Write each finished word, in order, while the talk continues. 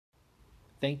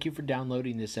Thank you for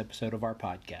downloading this episode of our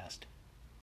podcast.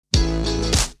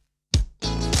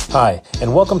 Hi,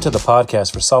 and welcome to the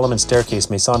podcast for Solomon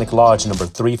Staircase Masonic Lodge number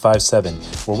 357,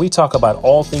 where we talk about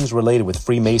all things related with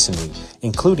Freemasonry,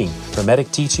 including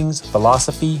Hermetic teachings,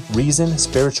 philosophy, reason,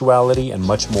 spirituality, and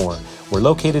much more. We're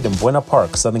located in Buena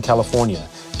Park, Southern California.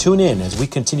 Tune in as we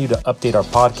continue to update our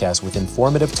podcast with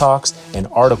informative talks and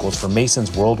articles for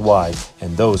Masons worldwide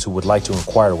and those who would like to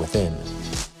inquire within.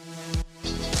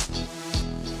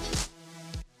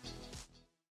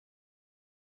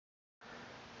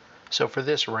 So for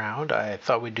this round, I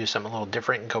thought we'd do something a little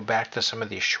different and go back to some of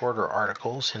these shorter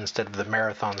articles instead of the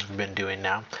marathons we've been doing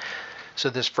now. So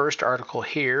this first article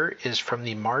here is from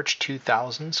the March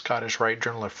 2000 Scottish Rite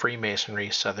Journal of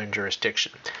Freemasonry, Southern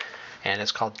Jurisdiction, and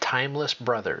it's called Timeless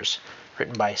Brothers,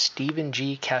 written by Stephen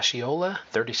G. Casciola,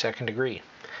 32nd degree.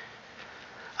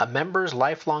 A member's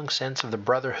lifelong sense of the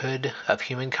brotherhood of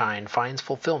humankind finds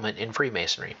fulfillment in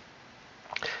Freemasonry.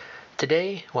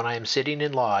 Today, when I am sitting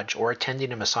in lodge or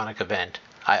attending a Masonic event,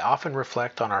 I often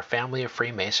reflect on our family of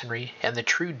Freemasonry and the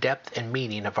true depth and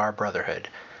meaning of our brotherhood.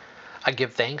 I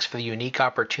give thanks for the unique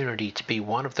opportunity to be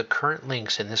one of the current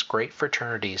links in this great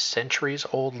fraternity's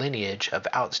centuries-old lineage of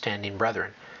outstanding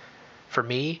brethren. For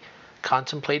me,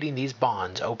 contemplating these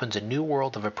bonds opens a new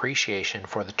world of appreciation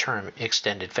for the term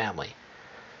extended family.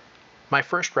 My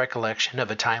first recollection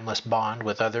of a timeless bond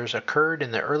with others occurred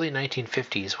in the early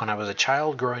 1950s when I was a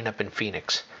child growing up in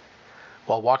Phoenix.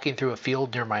 While walking through a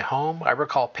field near my home, I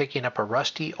recall picking up a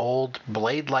rusty, old,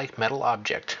 blade-like metal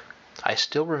object. I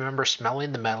still remember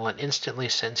smelling the metal and instantly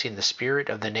sensing the spirit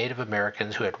of the Native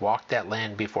Americans who had walked that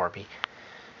land before me.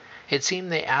 It seemed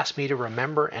they asked me to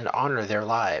remember and honor their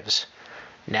lives.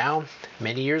 Now,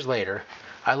 many years later,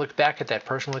 I look back at that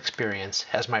personal experience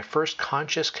as my first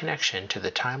conscious connection to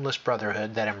the timeless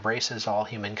brotherhood that embraces all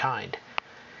humankind.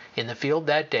 In the field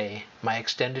that day, my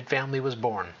extended family was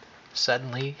born,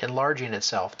 suddenly enlarging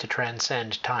itself to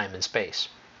transcend time and space.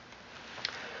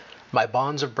 My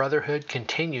bonds of brotherhood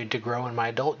continued to grow in my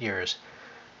adult years.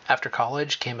 After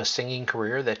college came a singing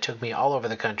career that took me all over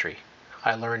the country.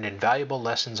 I learned invaluable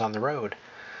lessons on the road.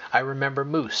 I remember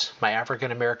Moose, my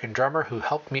African-American drummer who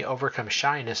helped me overcome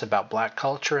shyness about black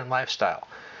culture and lifestyle.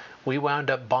 We wound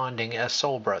up bonding as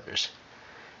soul brothers.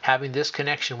 Having this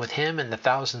connection with him and the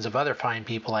thousands of other fine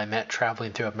people I met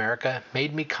traveling through America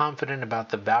made me confident about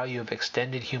the value of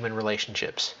extended human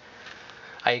relationships.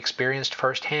 I experienced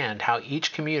firsthand how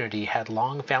each community had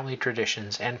long family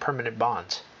traditions and permanent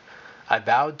bonds. I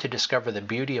vowed to discover the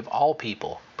beauty of all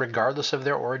people, regardless of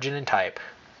their origin and type.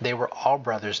 They were all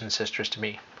brothers and sisters to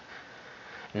me.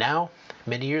 Now,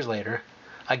 many years later,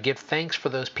 I give thanks for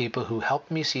those people who helped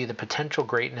me see the potential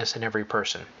greatness in every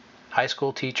person. High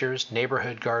school teachers,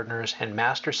 neighborhood gardeners, and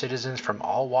master citizens from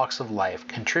all walks of life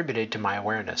contributed to my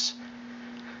awareness.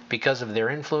 Because of their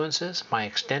influences, my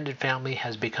extended family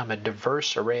has become a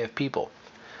diverse array of people.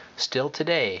 Still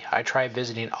today, I try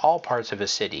visiting all parts of a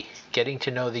city, getting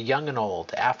to know the young and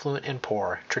old, affluent and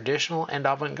poor, traditional and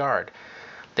avant-garde.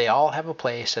 They all have a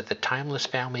place at the timeless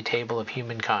family table of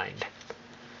humankind.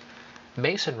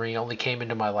 Masonry only came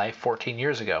into my life 14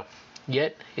 years ago,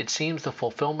 yet it seems the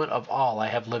fulfillment of all I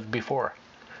have lived before.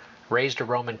 Raised a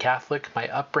Roman Catholic, my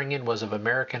upbringing was of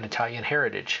American-Italian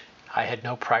heritage. I had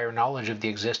no prior knowledge of the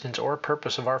existence or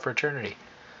purpose of our fraternity.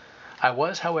 I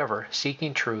was, however,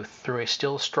 seeking truth through a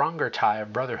still stronger tie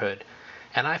of brotherhood,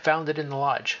 and I found it in the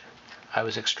lodge. I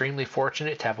was extremely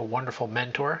fortunate to have a wonderful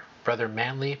mentor, Brother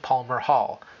Manly Palmer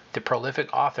Hall, the prolific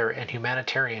author and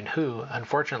humanitarian who,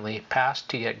 unfortunately, passed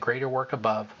to yet greater work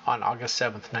above on August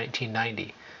 7,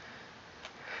 1990.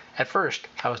 At first,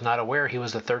 I was not aware he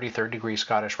was the 33rd degree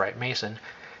Scottish Rite Mason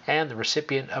and the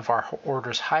recipient of our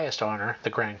order's highest honor, the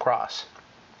Grand Cross.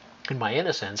 In my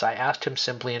innocence, I asked him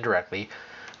simply and directly,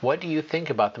 "What do you think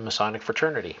about the Masonic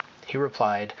fraternity?" He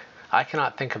replied, "I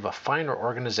cannot think of a finer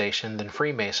organization than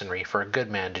Freemasonry for a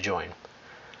good man to join."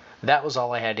 That was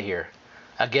all I had to hear.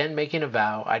 Again making a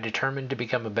vow, I determined to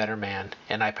become a better man,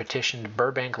 and I petitioned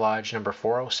Burbank Lodge number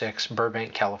 406,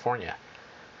 Burbank, California.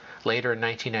 Later in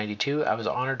 1992, I was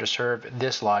honored to serve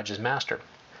this lodge as master.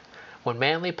 When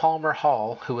Manly Palmer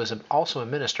Hall, who was also a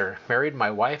minister, married my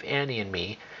wife Annie and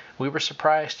me, we were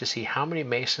surprised to see how many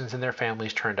Masons and their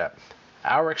families turned up.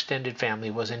 Our extended family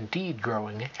was indeed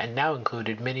growing and now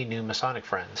included many new Masonic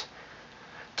friends.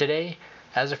 Today,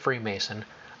 as a Freemason,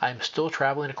 I am still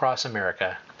traveling across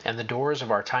America, and the doors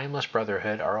of our timeless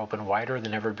brotherhood are open wider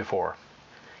than ever before.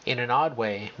 In an odd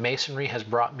way, Masonry has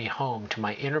brought me home to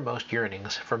my innermost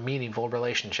yearnings for meaningful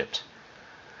relationships.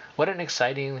 What an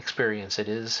exciting experience it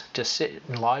is to sit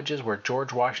in lodges where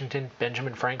George Washington,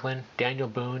 Benjamin Franklin, Daniel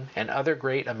Boone, and other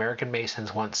great American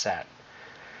Masons once sat.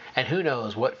 And who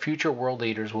knows what future world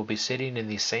leaders will be sitting in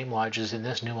these same lodges in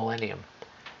this new millennium.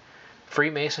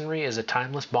 Freemasonry is a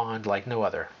timeless bond like no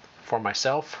other. For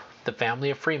myself, the family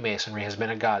of Freemasonry has been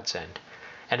a godsend.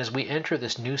 And as we enter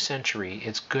this new century,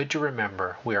 it's good to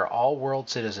remember we are all world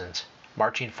citizens,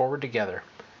 marching forward together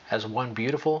as one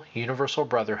beautiful, universal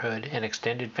brotherhood and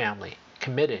extended family,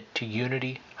 committed to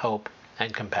unity, hope,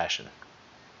 and compassion.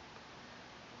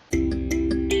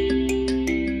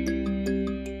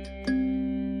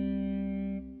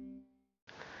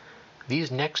 These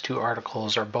next two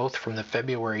articles are both from the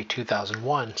February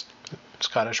 2001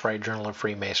 Scottish Rite Journal of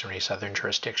Freemasonry, Southern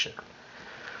Jurisdiction.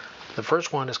 The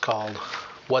first one is called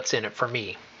What's in It for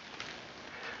Me?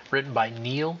 Written by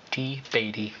Neil T.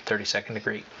 Beatty, 32nd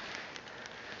degree.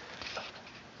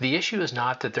 The issue is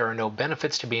not that there are no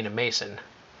benefits to being a Mason,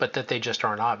 but that they just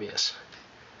aren't obvious.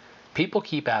 People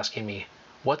keep asking me,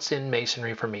 what's in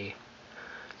Masonry for me?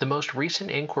 The most recent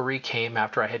inquiry came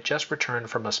after I had just returned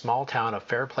from a small town of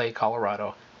Fairplay,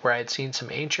 Colorado, where I had seen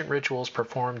some ancient rituals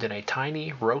performed in a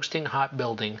tiny, roasting hot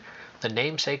building, the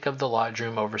namesake of the lodge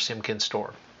room over Simpkins'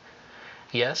 store.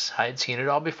 Yes, I had seen it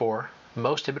all before,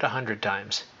 most of it 100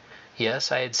 times.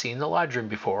 Yes, I had seen the lodge room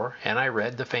before, and I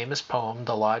read the famous poem,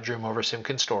 The Lodge Room Over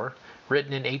Simpkins' Store,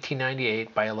 written in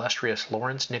 1898 by illustrious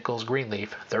Lawrence Nichols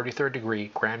Greenleaf, 33rd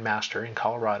degree Grand Master in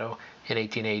Colorado in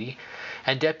 1880,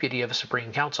 and Deputy of a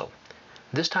Supreme Council.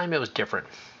 This time it was different.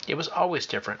 It was always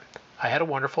different. I had a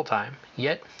wonderful time,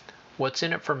 yet what's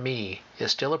in it for me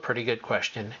is still a pretty good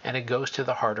question, and it goes to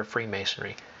the heart of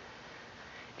Freemasonry.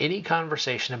 Any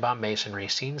conversation about Masonry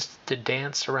seems to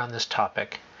dance around this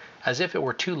topic as if it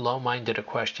were too low-minded a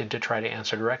question to try to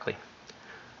answer directly.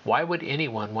 Why would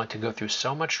anyone want to go through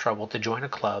so much trouble to join a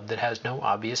club that has no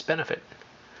obvious benefit?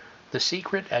 The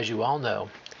secret, as you all know,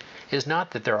 is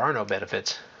not that there are no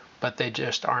benefits, but they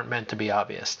just aren't meant to be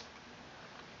obvious.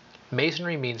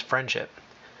 Masonry means friendship.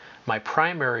 My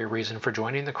primary reason for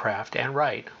joining the craft and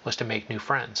rite was to make new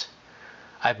friends.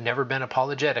 I've never been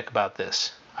apologetic about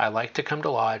this. I like to come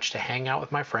to lodge to hang out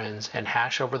with my friends and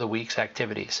hash over the week's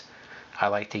activities. I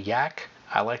like to yak.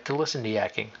 I like to listen to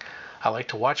yakking. I like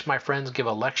to watch my friends give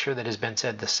a lecture that has been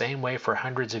said the same way for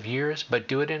hundreds of years, but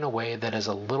do it in a way that is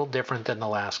a little different than the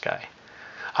last guy.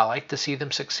 I like to see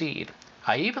them succeed.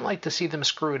 I even like to see them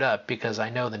screw it up because I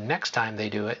know the next time they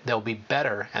do it, they'll be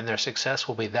better and their success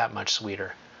will be that much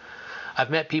sweeter.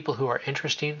 I've met people who are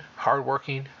interesting,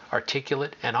 hardworking,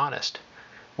 articulate, and honest.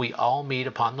 We all meet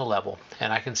upon the level,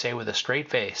 and I can say with a straight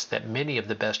face that many of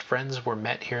the best friends were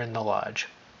met here in the lodge.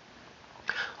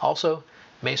 Also,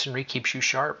 Masonry keeps you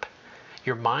sharp.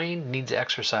 Your mind needs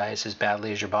exercise as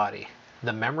badly as your body.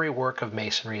 The memory work of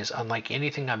Masonry is unlike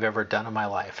anything I've ever done in my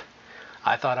life.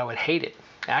 I thought I would hate it.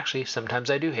 Actually, sometimes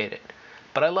I do hate it.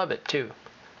 But I love it too.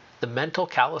 The mental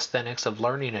calisthenics of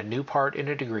learning a new part in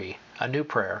a degree, a new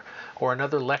prayer, or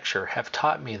another lecture have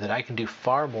taught me that I can do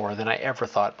far more than I ever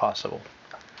thought possible.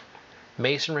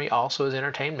 Masonry also is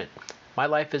entertainment. My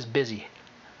life is busy,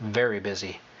 very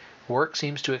busy. Work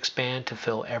seems to expand to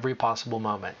fill every possible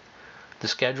moment. The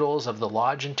schedules of the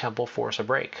lodge and temple force a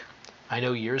break. I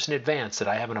know years in advance that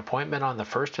I have an appointment on the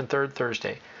first and third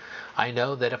Thursday. I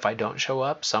know that if I don't show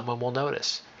up, someone will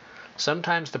notice.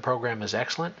 Sometimes the program is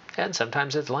excellent, and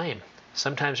sometimes it's lame.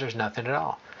 Sometimes there's nothing at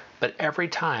all. But every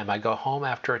time I go home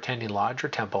after attending lodge or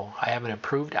temple, I have an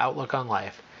improved outlook on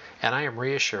life, and I am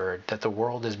reassured that the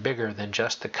world is bigger than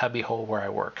just the cubbyhole where I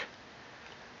work.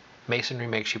 Masonry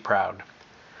makes you proud.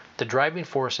 The driving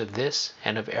force of this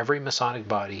and of every Masonic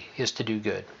body is to do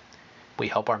good. We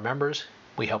help our members,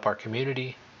 we help our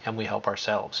community, and we help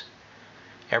ourselves.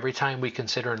 Every time we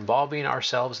consider involving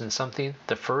ourselves in something,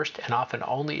 the first and often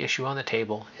only issue on the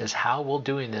table is how will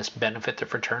doing this benefit the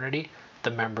fraternity, the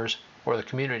members, or the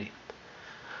community.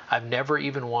 I've never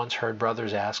even once heard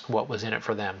brothers ask what was in it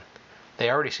for them. They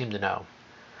already seem to know.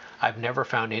 I've never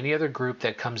found any other group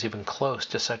that comes even close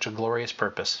to such a glorious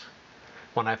purpose.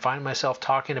 When I find myself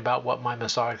talking about what my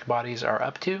Masonic bodies are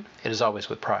up to, it is always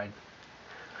with pride.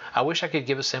 I wish I could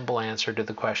give a simple answer to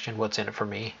the question, what's in it for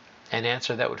me? An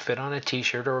answer that would fit on a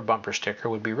t-shirt or a bumper sticker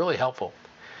would be really helpful.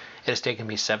 It has taken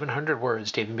me 700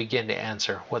 words to even begin to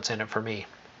answer what's in it for me.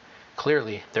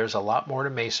 Clearly, there's a lot more to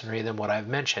Masonry than what I've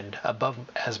mentioned above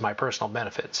as my personal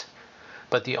benefits.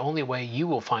 But the only way you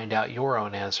will find out your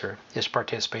own answer is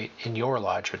participate in your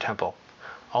lodge or temple.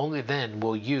 Only then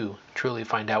will you truly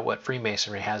find out what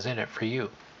Freemasonry has in it for you.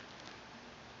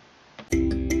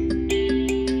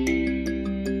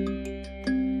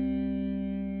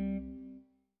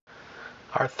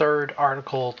 Our third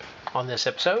article on this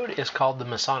episode is called The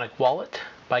Masonic Wallet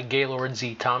by Gaylord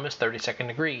Z. Thomas, 32nd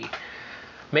degree.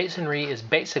 Masonry is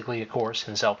basically a course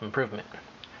in self-improvement.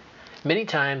 Many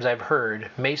times I've heard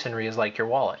Masonry is like your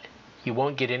wallet. You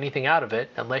won't get anything out of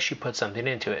it unless you put something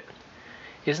into it.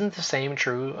 Isn't the same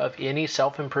true of any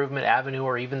self-improvement avenue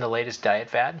or even the latest diet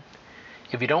fad?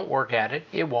 If you don't work at it,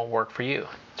 it won't work for you.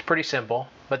 It's pretty simple,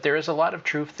 but there is a lot of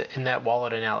truth in that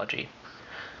wallet analogy.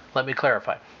 Let me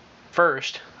clarify.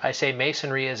 First, I say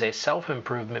Masonry is a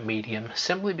self-improvement medium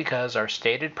simply because our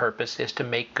stated purpose is to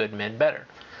make good men better.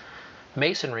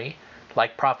 Masonry,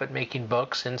 like profit-making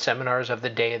books and seminars of the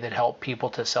day that help people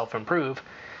to self-improve,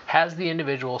 has the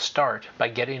individual start by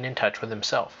getting in touch with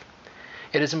himself.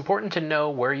 It is important to know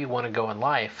where you want to go in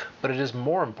life, but it is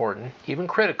more important, even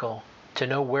critical, to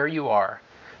know where you are,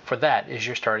 for that is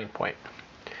your starting point.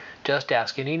 Just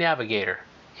ask any navigator.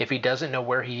 If he doesn't know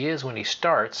where he is when he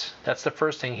starts, that's the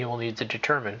first thing he will need to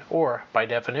determine, or, by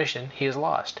definition, he is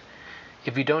lost.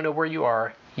 If you don't know where you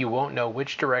are, you won't know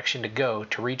which direction to go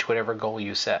to reach whatever goal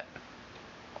you set.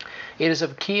 It is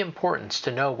of key importance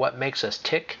to know what makes us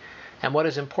tick and what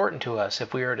is important to us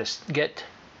if we are to get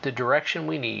the direction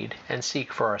we need and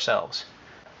seek for ourselves.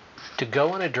 To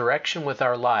go in a direction with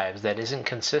our lives that isn't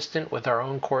consistent with our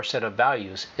own core set of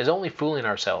values is only fooling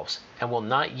ourselves and will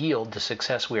not yield the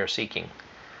success we are seeking.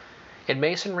 In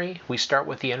Masonry, we start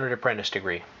with the entered apprentice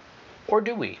degree. Or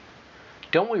do we?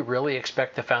 Don't we really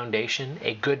expect the foundation,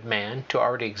 a good man, to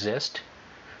already exist?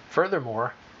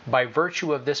 Furthermore, by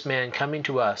virtue of this man coming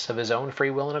to us of his own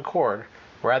free will and accord,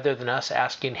 rather than us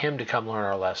asking him to come learn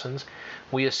our lessons,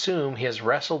 we assume he has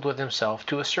wrestled with himself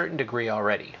to a certain degree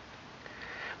already.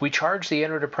 We charge the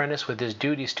entered apprentice with his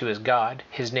duties to his God,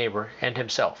 his neighbor, and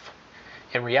himself.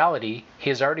 In reality,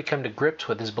 he has already come to grips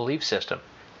with his belief system,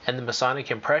 and the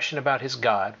Masonic impression about his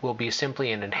God will be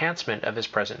simply an enhancement of his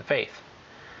present faith.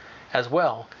 As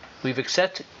well, we've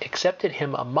accepted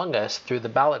him among us through the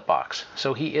ballot box,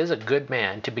 so he is a good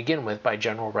man to begin with by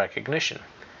general recognition.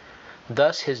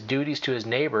 Thus, his duties to his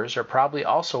neighbors are probably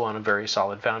also on a very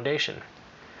solid foundation.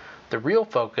 The real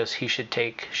focus he should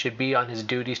take should be on his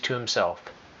duties to himself,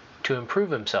 to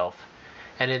improve himself,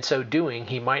 and in so doing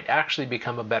he might actually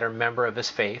become a better member of his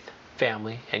faith,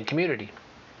 family, and community.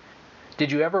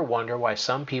 Did you ever wonder why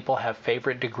some people have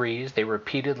favorite degrees they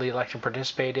repeatedly like to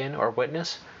participate in or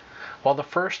witness? While the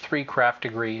first 3 craft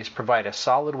degrees provide a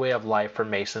solid way of life for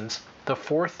Masons, the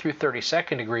 4th through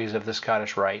 32nd degrees of the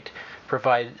Scottish Rite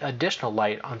provide additional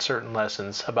light on certain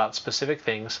lessons about specific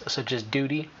things such as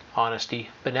duty,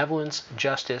 honesty, benevolence,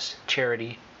 justice,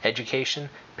 charity, education,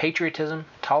 patriotism,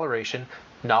 toleration,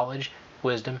 knowledge,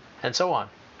 wisdom, and so on.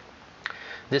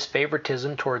 This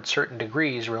favoritism towards certain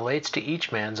degrees relates to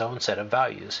each man's own set of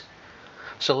values.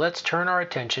 So let's turn our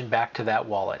attention back to that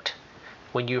wallet.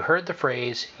 When you heard the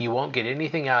phrase, "you won't get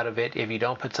anything out of it if you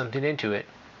don't put something into it,"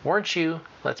 weren't you,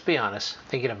 let's be honest,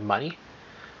 thinking of money?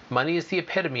 Money is the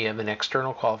epitome of an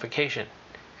external qualification.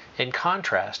 In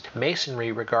contrast,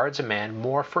 Masonry regards a man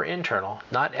more for internal,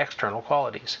 not external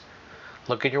qualities.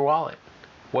 Look at your wallet.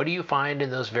 What do you find in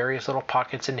those various little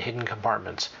pockets and hidden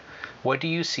compartments? What do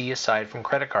you see aside from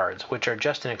credit cards, which are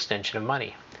just an extension of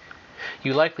money?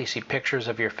 You likely see pictures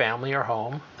of your family or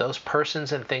home, those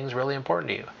persons and things really important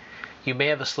to you. You may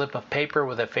have a slip of paper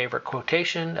with a favorite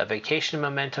quotation, a vacation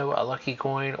memento, a lucky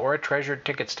coin, or a treasured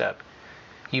ticket stub.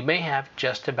 You may have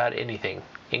just about anything,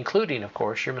 including, of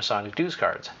course, your Masonic dues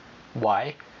cards.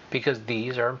 Why? Because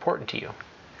these are important to you.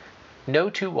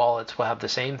 No 2 wallets will have the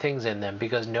same things in them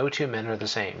because no 2 men are the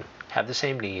same, have the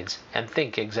same needs, and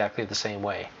think exactly the same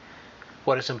way.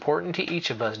 What is important to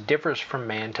each of us differs from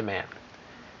man to man.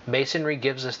 Masonry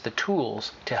gives us the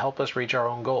tools to help us reach our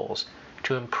own goals,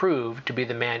 to improve to be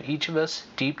the man each of us,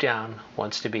 deep down,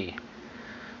 wants to be.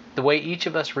 The way each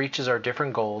of us reaches our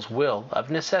different goals will, of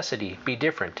necessity, be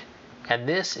different, and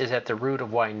this is at the root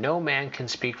of why no man can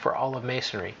speak for all of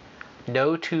Masonry.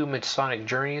 No 2 Masonic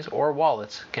journeys or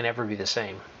wallets can ever be the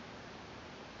same.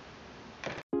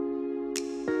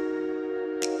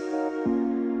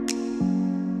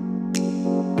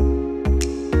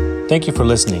 Thank you for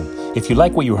listening. If you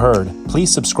like what you heard,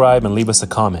 please subscribe and leave us a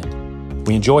comment.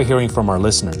 We enjoy hearing from our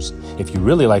listeners. If you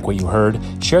really like what you heard,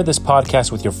 share this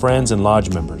podcast with your friends and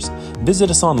lodge members. Visit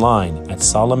us online at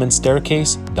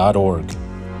solomonstaircase.org.